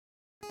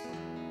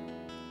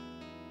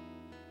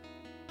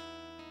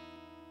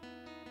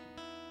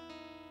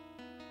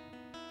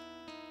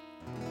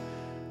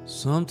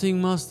Something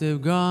must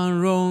have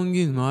gone wrong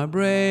in my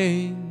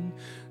brain.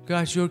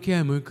 Got your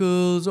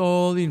chemicals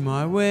all in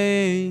my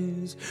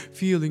veins.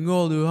 Feeling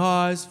all the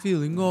highs,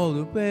 feeling all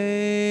the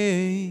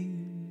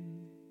pain.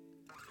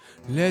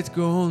 Let's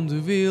go on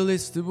the wheel,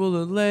 it's the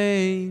bullet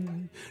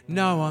lane.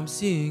 Now I'm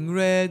seeing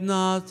red,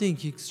 not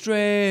thinking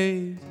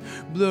straight.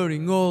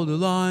 Blurring all the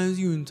lines,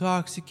 you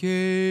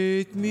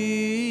intoxicate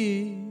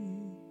me.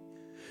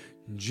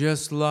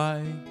 Just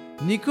like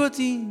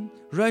nicotine,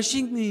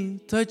 rushing me,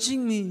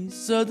 touching me.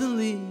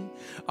 Suddenly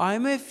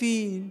I'm a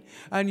fiend,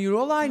 and you're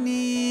all I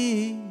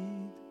need.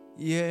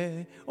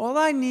 Yeah, all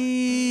I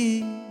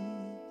need.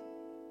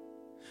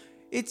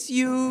 It's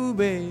you,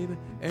 babe,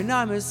 and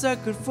I'm a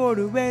sucker for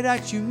the way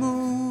that you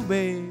move,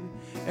 babe.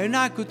 And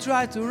I could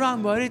try to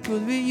run, but it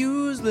would be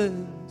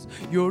useless.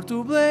 You're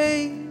to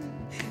blame.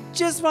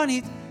 Just one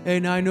hit,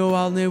 and I know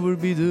I'll never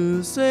be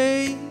the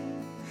same.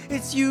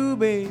 It's you,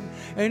 babe,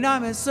 and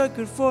I'm a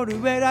sucker for the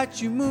way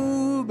that you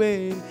move,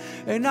 babe.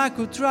 And I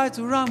could try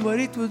to run, but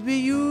it would be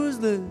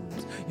useless.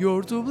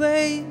 You're to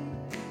blame.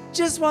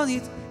 Just one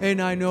hit, and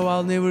I know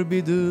I'll never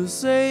be the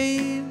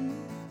same.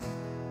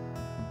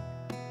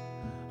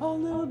 I'll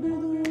never be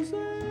the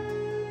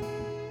same.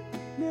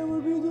 Never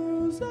be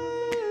the same.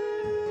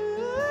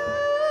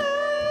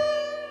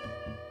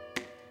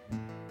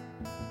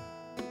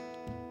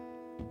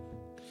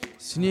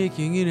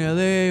 Sneaking in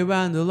LA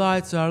when the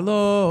lights are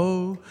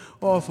low.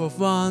 Off of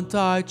one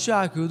touch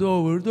I could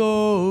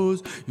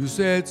overdose. You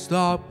said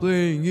stop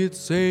playing it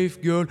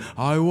safe, girl.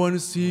 I wanna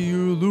see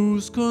you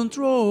lose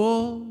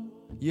control.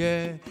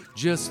 Yeah,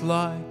 just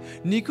like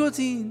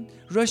nicotine,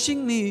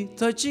 rushing me,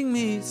 touching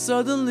me.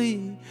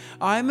 Suddenly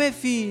I'm a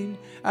fiend,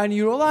 and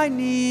you're all I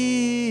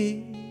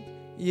need.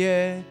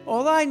 Yeah,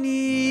 all I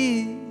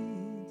need.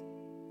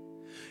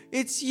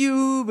 It's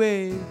you,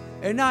 babe,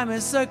 and I'm a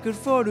sucker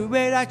for the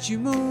way that you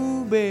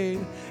move,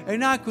 babe.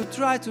 And I could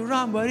try to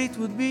run, but it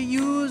would be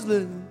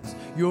useless.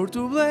 You're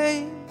to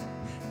blame.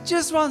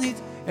 Just one hit,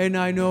 and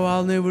I know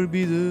I'll never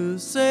be the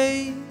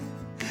same.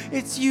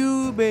 It's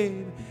you,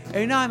 babe,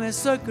 and I'm a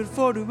sucker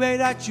for the way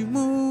that you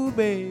move,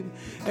 babe.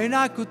 And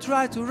I could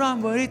try to run,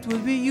 but it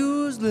would be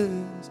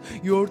useless.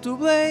 You're to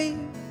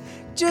blame.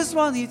 Just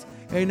one hit,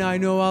 and I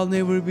know I'll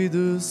never be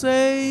the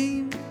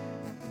same.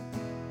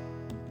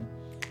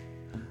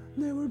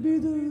 Never be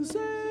the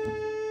same.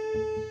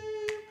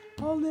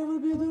 I'll never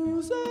be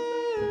the same.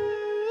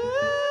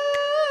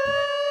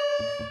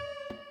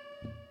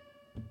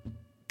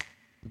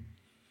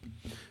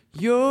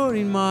 You're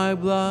in my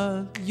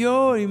blood,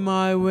 you're in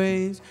my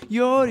veins,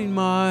 you're in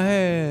my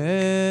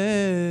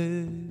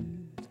head.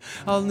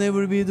 I'll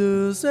never be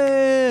the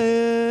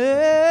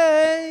same.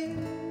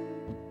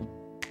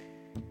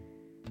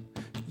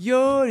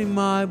 You're in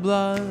my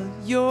blood,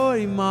 you're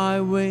in my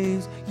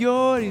veins,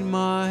 you're in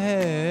my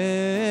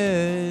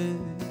head.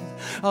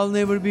 I'll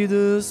never be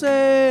the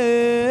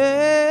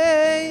same.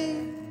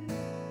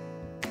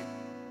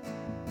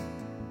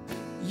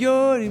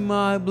 You're in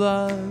my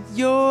blood,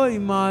 you're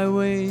in my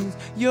veins,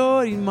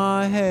 you're in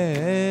my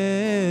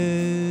head.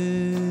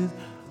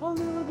 I'll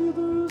never be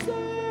the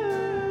same.